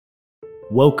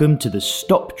Welcome to the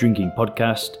Stop Drinking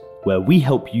podcast, where we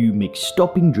help you make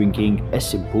stopping drinking a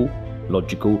simple,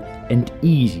 logical, and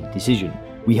easy decision.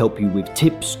 We help you with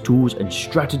tips, tools, and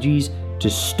strategies to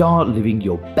start living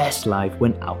your best life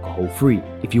when alcohol-free.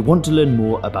 If you want to learn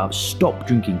more about Stop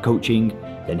Drinking coaching,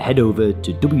 then head over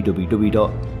to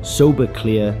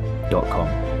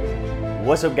www.soberclear.com.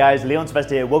 What's up guys, Leon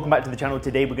Sylvester here. Welcome back to the channel.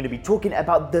 Today we're going to be talking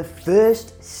about the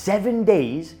first 7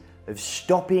 days of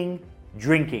stopping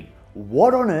drinking.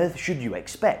 What on earth should you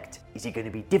expect? Is it going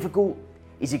to be difficult?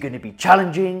 Is it going to be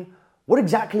challenging? What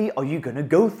exactly are you going to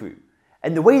go through?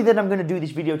 And the way that I'm going to do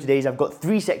this video today is I've got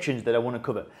 3 sections that I want to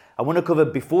cover. I want to cover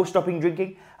before stopping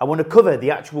drinking, I want to cover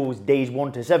the actual days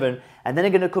 1 to 7, and then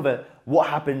I'm going to cover what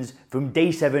happens from day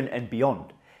 7 and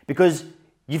beyond. Because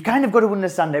you've kind of got to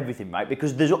understand everything, right?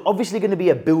 Because there's obviously going to be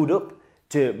a build-up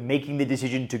to making the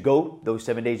decision to go those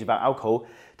 7 days without alcohol.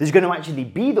 There's going to actually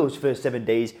be those first 7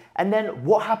 days, and then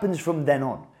what happens from then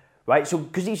on, right? So,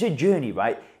 because it's a journey,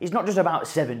 right? It's not just about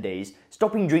 7 days.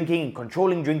 Stopping drinking and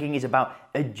controlling drinking is about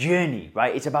a journey,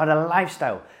 right? It's about a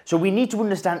lifestyle. So we need to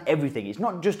understand everything. It's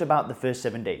not just about the first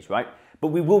 7 days, right? But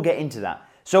we will get into that.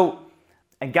 So,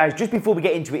 and guys, just before we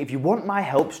get into it, if you want my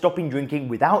help stopping drinking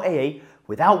without AA,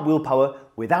 without willpower,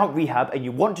 without rehab, and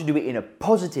you want to do it in a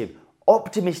positive,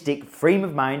 optimistic frame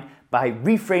of mind by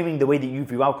reframing the way that you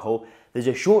view alcohol, there's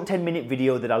a short 10-minute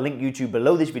video that I'll link you to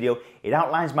below this video. It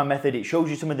outlines my method, it shows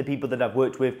you some of the people that I've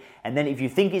worked with, and then if you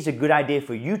think it's a good idea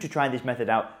for you to try this method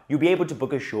out, you'll be able to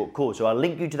book a short course. So I'll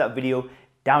link you to that video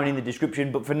down in the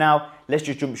description, but for now, let's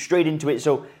just jump straight into it.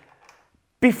 So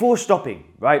before stopping,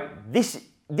 right, this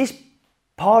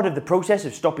part of the process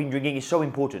of stopping drinking is so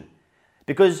important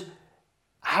because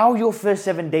how your first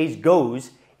 7 days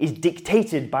goes is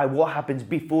dictated by what happens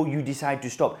before you decide to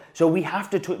stop. So we have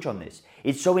to touch on this.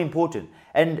 It's so important.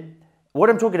 And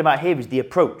what I'm talking about here is the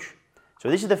approach.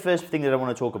 So this is the first thing that I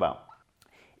want to talk about.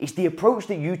 It's the approach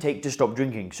that you take to stop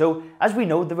drinking. So as we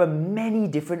know, there are many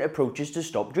different approaches to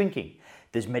stop drinking.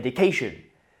 There's medication,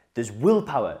 there's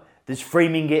willpower, there's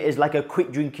framing it as like a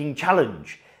quit drinking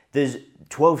challenge, there's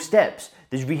 12 steps,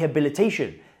 there's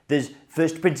rehabilitation, there's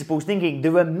first principles thinking.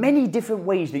 There are many different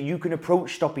ways that you can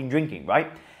approach stopping drinking,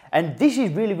 right? And this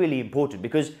is really, really important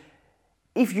because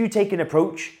if you take an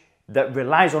approach that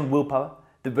relies on willpower,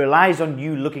 that relies on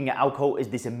you looking at alcohol as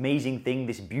this amazing thing,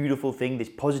 this beautiful thing, this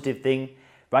positive thing,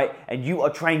 right? And you are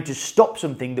trying to stop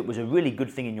something that was a really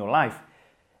good thing in your life,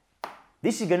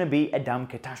 this is going to be a damn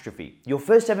catastrophe. Your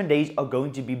first 7 days are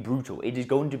going to be brutal. It is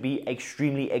going to be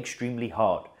extremely, extremely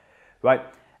hard, right?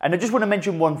 And I just want to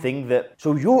mention one thing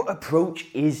so your approach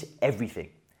is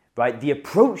everything. Right? The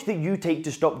approach that you take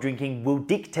to stop drinking will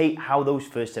dictate how those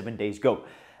first 7 days go.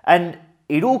 And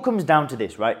it all comes down to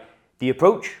this, right? The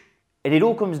approach, and it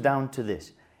all comes down to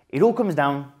this. It all comes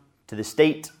down to the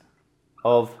state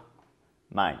of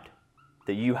mind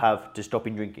that you have to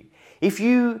stopping drinking. If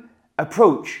you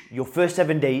approach your first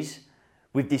 7 days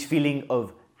with this feeling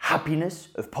of happiness,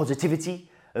 of positivity,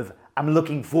 of I'm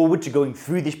looking forward to going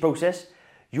through this process,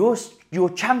 your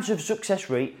chance of success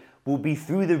rate will be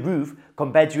through the roof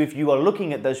compared to if you are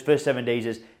looking at those first 7 days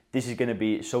as this is going to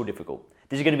be so difficult.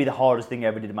 This is going to be the hardest thing I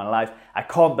ever did in my life. I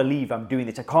can't believe I'm doing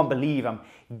this. I can't believe I'm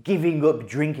giving up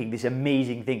drinking, this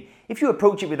amazing thing. If you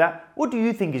approach it with that, what do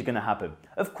you think is going to happen?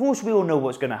 Of course, we all know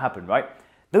what's going to happen, right?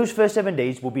 Those first 7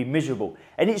 days will be miserable.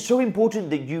 And it's so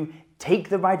important that you take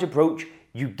the right approach,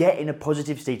 you get in a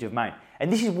positive state of mind.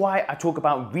 And this is why I talk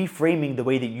about reframing the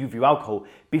way that you view alcohol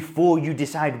before you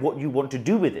decide what you want to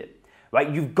do with it. Right?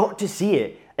 You've got to see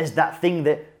it as that thing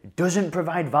that doesn't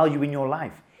provide value in your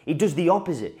life. It does the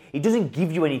opposite. It doesn't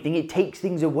give you anything. It takes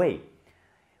things away.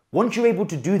 Once you're able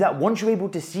to do that, once you're able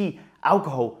to see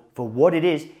alcohol for what it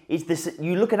is,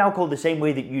 you look at alcohol the same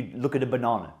way that you look at a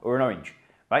banana or an orange.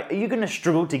 Right? Are you going to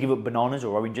struggle to give up bananas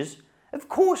or oranges? Of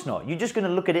course not. You're just going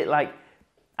to look at it like,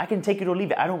 I can take it or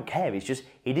leave it. I don't care. It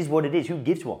is what it is. Who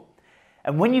gives one?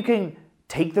 And when you can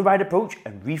take the right approach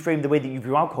and reframe the way that you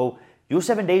view alcohol, your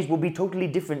 7 days will be totally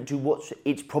different to what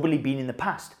it's probably been in the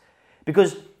past.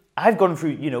 Because I've gone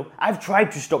through, I've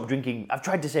tried to stop drinking. I've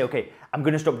tried to say, okay, I'm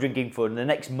going to stop drinking for the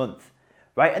next month,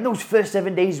 right? And those first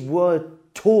 7 days were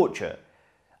torture,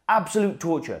 absolute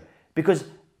torture, because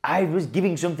I was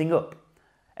giving something up.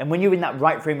 And when you're in that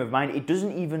right frame of mind,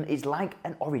 it's like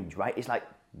an orange, right? It's like,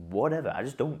 whatever, I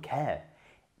just don't care.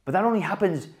 But that only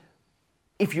happens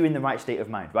if you're in the right state of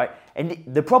mind, right? And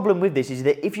the problem with this is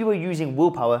that if you are using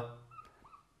willpower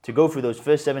to go through those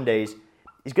first 7 days,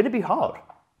 it's going to be hard.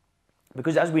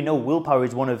 Because as we know, willpower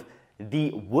is one of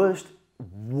the worst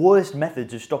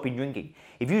methods of stopping drinking.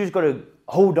 If you just got to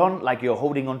hold on like you're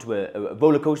holding onto a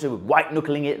roller coaster with white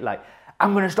knuckling it, like,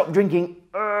 I'm going to stop drinking,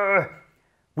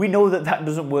 We know that that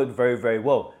doesn't work very, very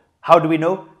well. How do we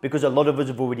know? Because a lot of us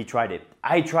have already tried it.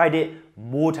 I tried it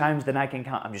more times than I can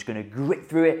count. I'm just going to grit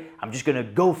through it. I'm just going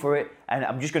to go for it. And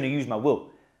I'm just going to use my will.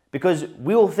 Because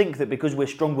we all think that because we're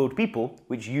strong-willed people,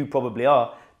 which you probably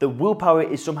are, the willpower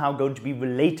is somehow going to be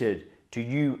related to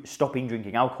you stopping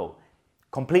drinking alcohol.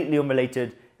 Completely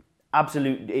unrelated.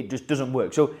 Absolutely, it just doesn't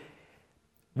work. So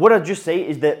what I'd just say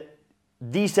is that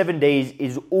these 7 days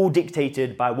is all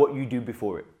dictated by what you do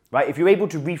before it, right? If you're able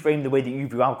to reframe the way that you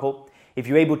view alcohol, if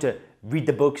you're able to read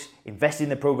the books, invest in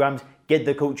the programs, get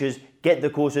the coaches, get the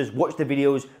courses, watch the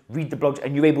videos, read the blogs,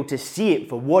 and you're able to see it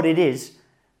for what it is,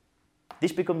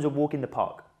 this becomes a walk in the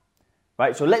park,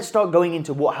 right? So let's start going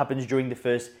into what happens during the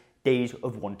first days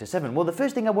of 1 to 7. Well, the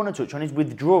first thing I want to touch on is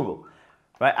withdrawal,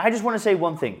 right? I just want to say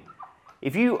one thing.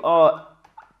 If you are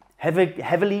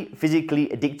heavily physically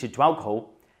addicted to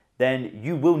alcohol, then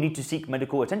you will need to seek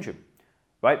medical attention,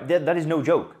 right? That is no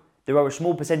joke. There are a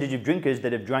small percentage of drinkers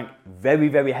that have drank very,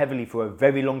 very heavily for a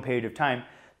very long period of time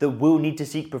that will need to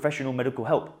seek professional medical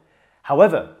help.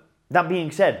 However, that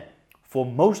being said, for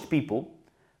most people,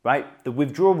 right, the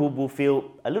withdrawal will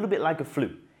feel a little bit like a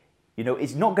flu. You know,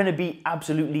 it's not going to be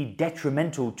absolutely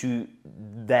detrimental to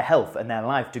their health and their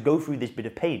life to go through this bit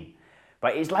of pain,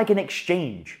 right? It's like an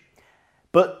exchange.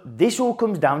 But this all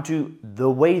comes down to the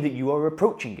way that you are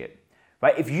approaching it,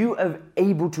 right? If you are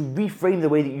able to reframe the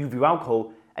way that you view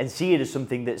alcohol and see it as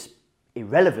something that's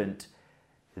irrelevant,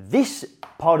 this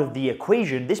part of the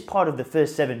equation, this part of the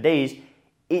first 7 days,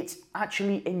 it's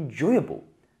actually enjoyable,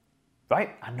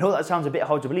 right? I know that sounds a bit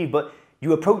hard to believe, but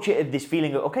you approach it with this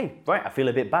feeling of, okay, right, I feel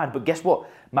a bit bad, but guess what?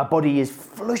 My body is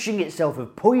flushing itself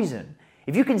of poison.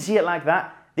 If you can see it like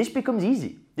that, this becomes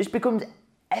easy. This becomes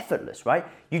effortless, right?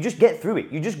 You just get through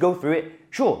it. You just go through it.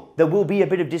 Sure, there will be a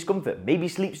bit of discomfort. Maybe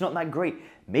sleep's not that great.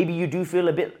 Maybe you do feel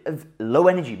a bit of low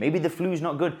energy. Maybe the flu's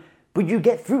not good. But you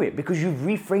get through it because you've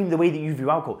reframed the way that you view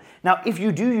alcohol. Now, if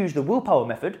you do use the willpower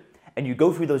method and you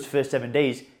go through those first 7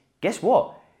 days, guess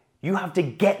what? You have to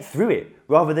get through it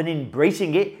rather than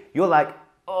embracing it. You're like,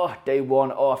 oh, day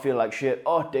 1, oh, I feel like shit.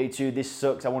 Oh, day 2, this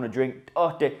sucks. I want to drink.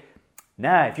 Oh,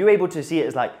 Nah, if you're able to see it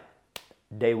as like,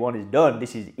 day 1 is done.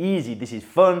 This is easy. This is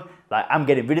fun. Like, I'm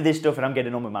getting rid of this stuff and I'm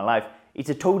getting on with my life. It's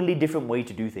a totally different way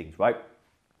to do things, right?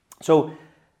 So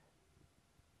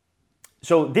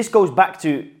this goes back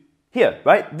to here,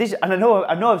 right? This, and I know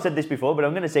I've said this before, but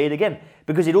I'm going to say it again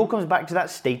because it all comes back to that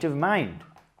state of mind.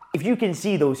 If you can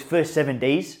see those first 7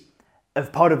 days as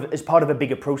part of a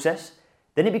bigger process,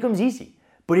 then it becomes easy.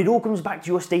 But it all comes back to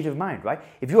your state of mind, right?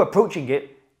 If you're approaching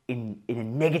it in a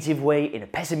negative way, in a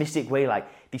pessimistic way, like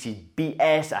this is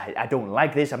BS, I don't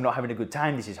like this, I'm not having a good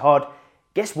time, this is hard,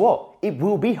 guess what? It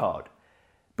will be hard.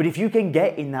 But if you can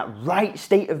get in that right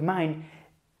state of mind,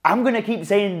 I'm going to keep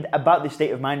saying about this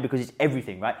state of mind because it's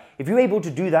everything, right? If you're able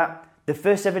to do that, the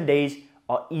first 7 days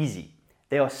are easy.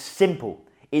 They are simple.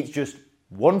 It's just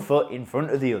one foot in front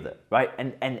of the other, right?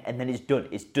 And then it's done.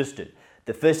 It's dusted.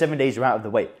 The first 7 days are out of the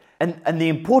way. And the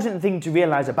important thing to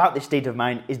realize about this state of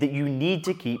mind is that you need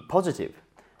to keep positive,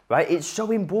 right? It's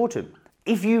so important.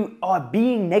 If you are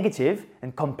being negative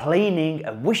and complaining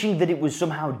and wishing that it was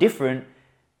somehow different,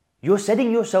 you're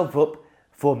setting yourself up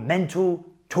for mental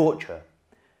torture,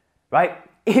 right?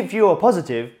 If you're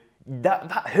positive,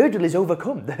 that hurdle is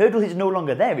overcome. The hurdle is no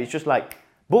longer there. It's just like,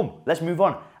 boom, let's move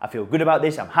on. I feel good about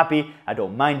this. I'm happy. I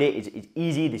don't mind it. It's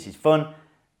easy. This is fun.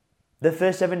 The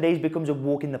first 7 days becomes a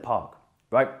walk in the park,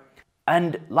 right?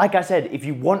 And like I said, if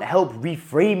you want help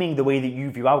reframing the way that you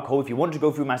view alcohol, if you want to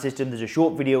go through my system, there's a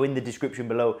short video in the description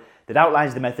below that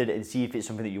outlines the method and see if it's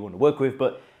something that you want to work with.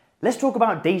 But let's talk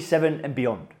about day 7 and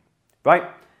beyond, right?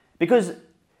 Because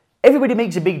everybody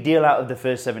makes a big deal out of the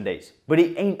first 7 days, but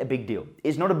it ain't a big deal.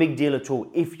 It's not a big deal at all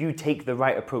if you take the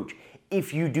right approach,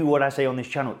 if you do what I say on this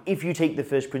channel, if you take the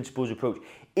first principles approach,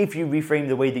 if you reframe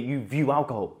the way that you view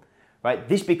alcohol, right?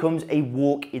 This becomes a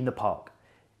walk in the park.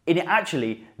 And it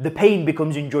actually, the pain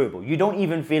becomes enjoyable. You don't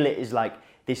even feel it as like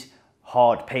this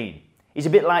hard pain. It's a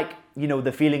bit like, you know,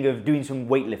 the feeling of doing some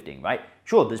weightlifting, right?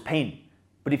 Sure, there's pain,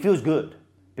 but it feels good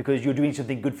because you're doing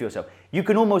something good for yourself. You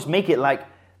can almost make it like,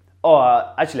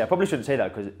 actually, I probably shouldn't say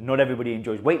that because not everybody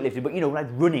enjoys weightlifting, but you know, like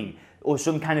running or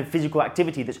some kind of physical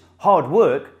activity that's hard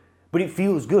work, but it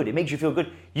feels good. It makes you feel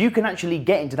good. You can actually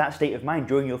get into that state of mind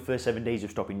during your first 7 days of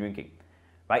stopping drinking.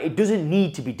 Right? It doesn't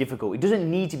need to be difficult. It doesn't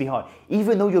need to be hard.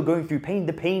 Even though you're going through pain,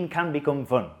 the pain can become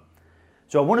fun.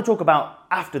 So I want to talk about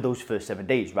after those first 7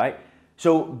 days, right?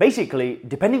 So basically,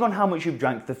 depending on how much you've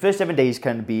drank, the first 7 days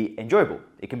can be enjoyable.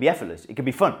 It can be effortless. It can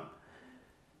be fun.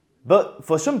 But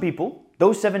for some people,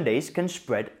 those 7 days can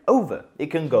spread over. It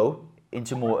can go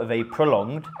into more of a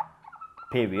prolonged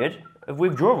period of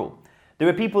withdrawal. There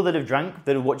are people that have drank,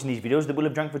 that are watching these videos, that will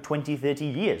have drank for 20, 30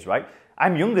 years, right?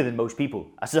 I'm younger than most people.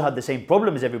 I still had the same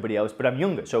problem as everybody else, but I'm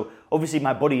younger. So obviously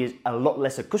my body is a lot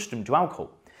less accustomed to alcohol.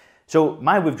 So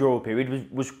my withdrawal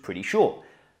period was pretty short.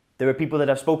 There are people that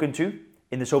I've spoken to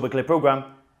in the Sober Clear program,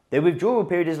 their withdrawal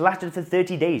period has lasted for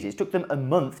 30 days. It took them a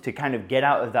month to kind of get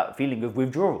out of that feeling of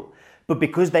withdrawal. But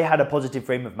because they had a positive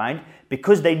frame of mind,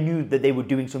 because they knew that they were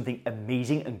doing something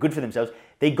amazing and good for themselves,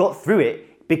 they got through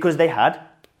it because they had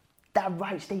that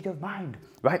right state of mind,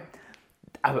 right?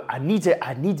 I need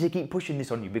to keep pushing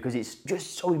this on you because it's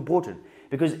just so important.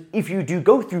 Because if you do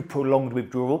go through prolonged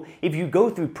withdrawal, if you go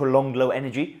through prolonged low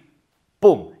energy,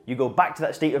 boom, you go back to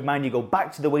that state of mind, you go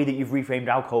back to the way that you've reframed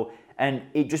alcohol, and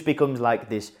it just becomes like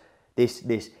this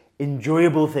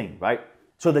enjoyable thing, right?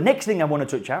 So the next thing I want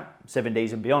to touch on, 7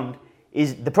 days and beyond,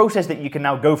 is the process that you can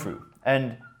now go through.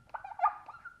 And,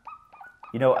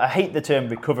 you know, I hate the term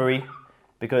recovery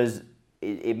because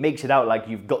it makes it out like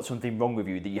you've got something wrong with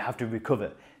you, that you have to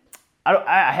recover.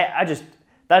 I just,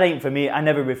 that ain't for me. I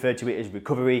never refer to it as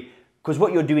recovery because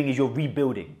what you're doing is you're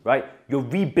rebuilding, right? You're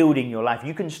rebuilding your life.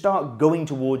 You can start going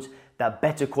towards that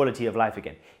better quality of life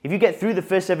again. If you get through the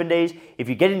first 7 days, if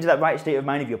you get into that right state of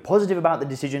mind, if you're positive about the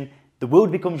decision, the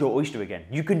world becomes your oyster again.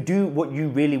 You can do what you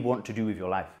really want to do with your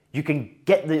life. You can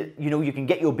get you can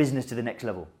get your business to the next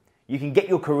level. You can get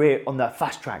your career on that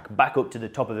fast track back up to the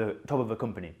top of a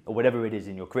company or whatever it is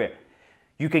in your career.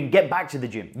 You can get back to the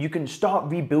gym. You can start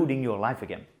rebuilding your life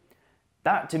again.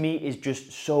 That to me is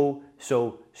just so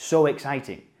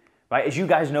exciting, right? As you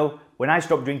guys know, when I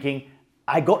stopped drinking,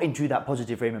 I got into that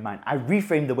positive frame of mind. I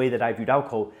reframed the way that I viewed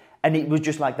alcohol, and it was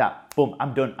just like that. Boom,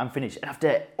 I'm done, I'm finished. And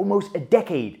after almost a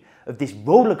decade of this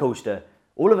roller coaster,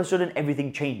 all of a sudden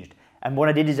everything changed. And what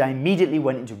I did is I immediately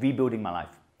went into rebuilding my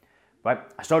life, right?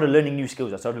 I started learning new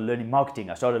skills. I started learning marketing.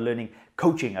 I started learning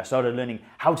coaching. I started learning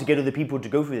how to get other people to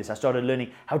go through this. I started learning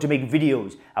how to make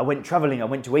videos. I went traveling. I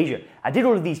went to Asia. I did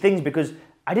all of these things because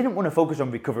I didn't want to focus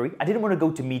on recovery. I didn't want to go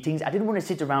to meetings. I didn't want to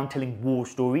sit around telling war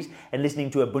stories and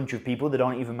listening to a bunch of people that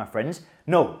aren't even my friends.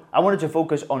 No, I wanted to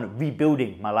focus on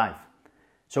rebuilding my life.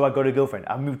 So I got a girlfriend.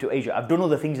 I moved to Asia. I've done all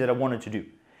the things that I wanted to do.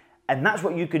 And that's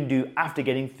what you can do after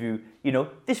getting through,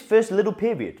 this first little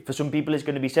period. For some people, it's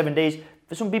going to be 7 days.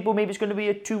 For some people, maybe it's going to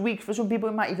be 2 weeks. For some people,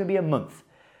 it might even be a month.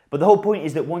 But the whole point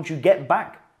is that once you get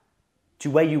back to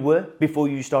where you were before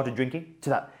you started drinking, to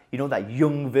that, that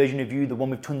young version of you, the one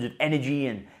with tons of energy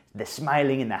and they're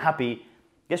smiling and they're happy,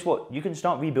 guess what? You can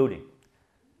start rebuilding.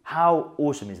 How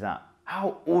awesome is that?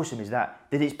 How awesome is that?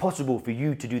 That it's possible for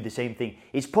you to do the same thing.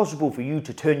 It's possible for you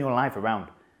to turn your life around.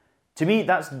 To me,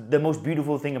 that's the most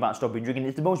beautiful thing about stopping drinking.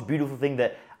 It's the most beautiful thing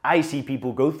that I see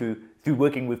people go through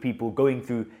working with people, going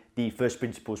through the first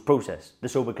principles process, the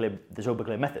Sober Clear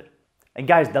method. And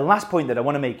guys, the last point that I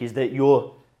want to make is that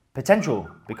your potential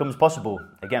becomes possible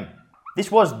again. This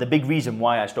was the big reason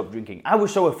why I stopped drinking. I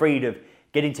was so afraid of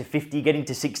getting to 50, getting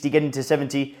to 60, getting to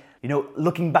 70,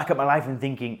 looking back at my life and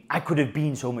thinking, I could have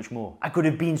been so much more. I could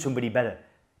have been somebody better.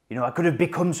 I could have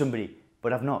become somebody,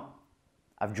 but I've not.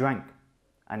 I've drank.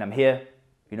 And I'm here,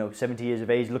 70 years of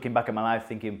age, looking back at my life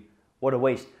thinking, what a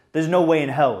waste. There's no way in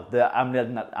hell that I'm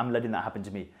letting that happen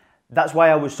to me. That's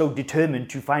why I was so determined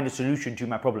to find a solution to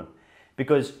my problem.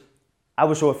 Because I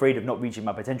was so afraid of not reaching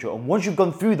my potential. And once you've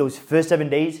gone through those first 7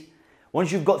 days,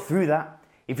 once you've got through that,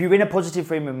 if you're in a positive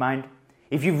frame of mind,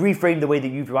 if you've reframed the way that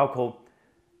you view alcohol,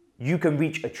 you can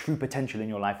reach a true potential in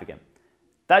your life again.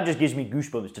 That just gives me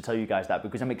goosebumps to tell you guys that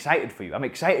because I'm excited for you. I'm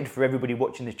excited for everybody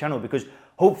watching this channel because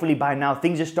hopefully by now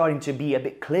things are starting to be a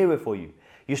bit clearer for you.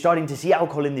 You're starting to see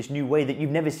alcohol in this new way that you've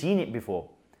never seen it before.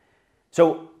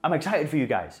 So I'm excited for you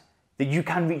guys that you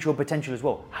can reach your potential as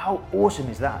well. How awesome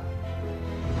is that?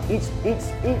 It's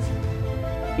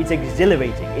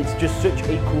exhilarating. It's just such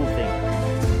a cool thing.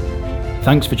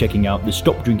 Thanks for checking out the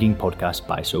Stop Drinking podcast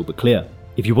by Sober Clear.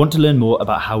 If you want to learn more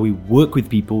about how we work with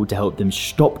people to help them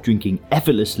stop drinking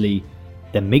effortlessly,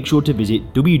 then make sure to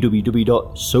visit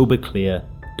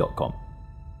www.soberclear.com.